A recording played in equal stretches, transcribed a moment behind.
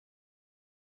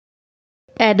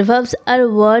Adverbs are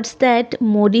words that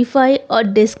modify or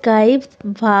describe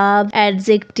verb,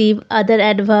 adjective, other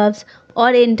adverbs, or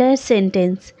entire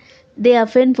sentence. They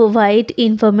often provide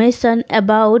information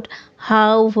about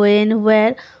how, when,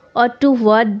 where, or to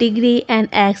what degree an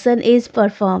action is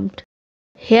performed.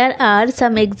 Here are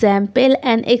some example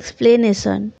and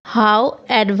explanation. How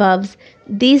adverbs.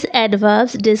 These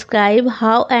adverbs describe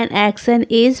how an action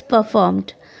is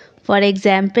performed. For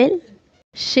example,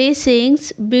 she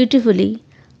sings beautifully.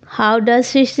 How does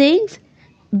she sing?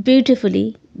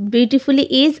 Beautifully. Beautifully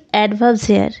is adverbs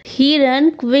here. He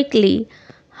ran quickly.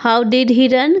 How did he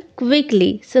run?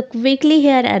 Quickly. So quickly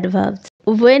here adverbs.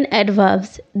 When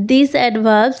adverbs. These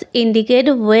adverbs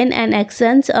indicate when an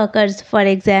action occurs. For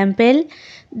example,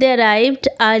 they arrived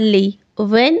early.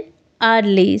 When?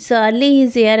 Early. So early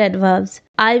is here adverbs.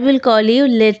 I will call you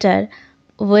later.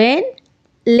 When?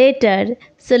 Later.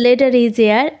 So later is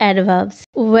here adverbs.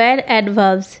 Where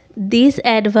adverbs. These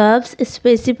adverbs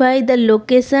specify the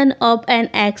location of an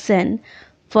action.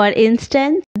 For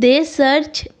instance, they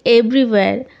search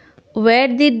everywhere. Where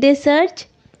did they search?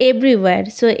 Everywhere.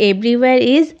 So everywhere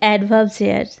is adverbs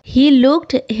here. He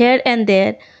looked here and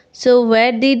there. So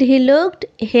where did he look?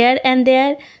 Here and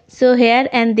there. So here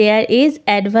and there is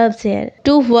adverbs here.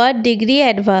 To what degree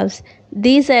adverbs?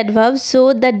 These adverbs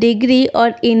show the degree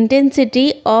or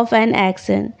intensity of an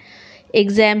action.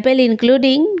 Example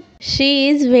including she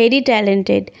is very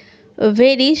talented.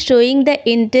 Very showing the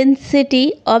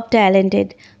intensity of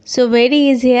talented. So very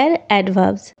is here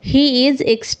adverbs. He is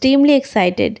extremely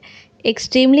excited.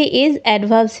 Extremely is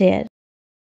adverbs here.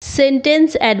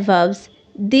 Sentence adverbs.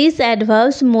 These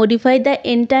adverbs modify the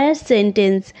entire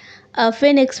sentence,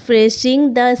 often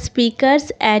expressing the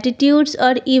speaker's attitudes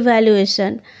or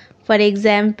evaluation. For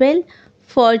example,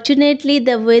 fortunately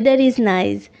the weather is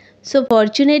nice. So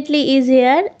fortunately is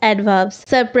here adverbs.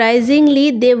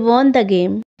 Surprisingly they won the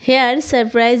game. Here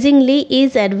surprisingly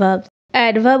is adverbs.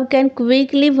 Adverb can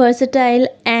quickly versatile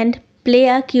and play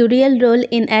a crucial role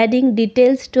in adding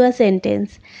details to a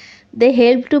sentence. They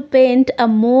help to paint a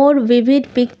more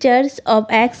vivid pictures of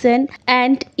action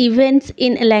and events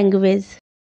in language.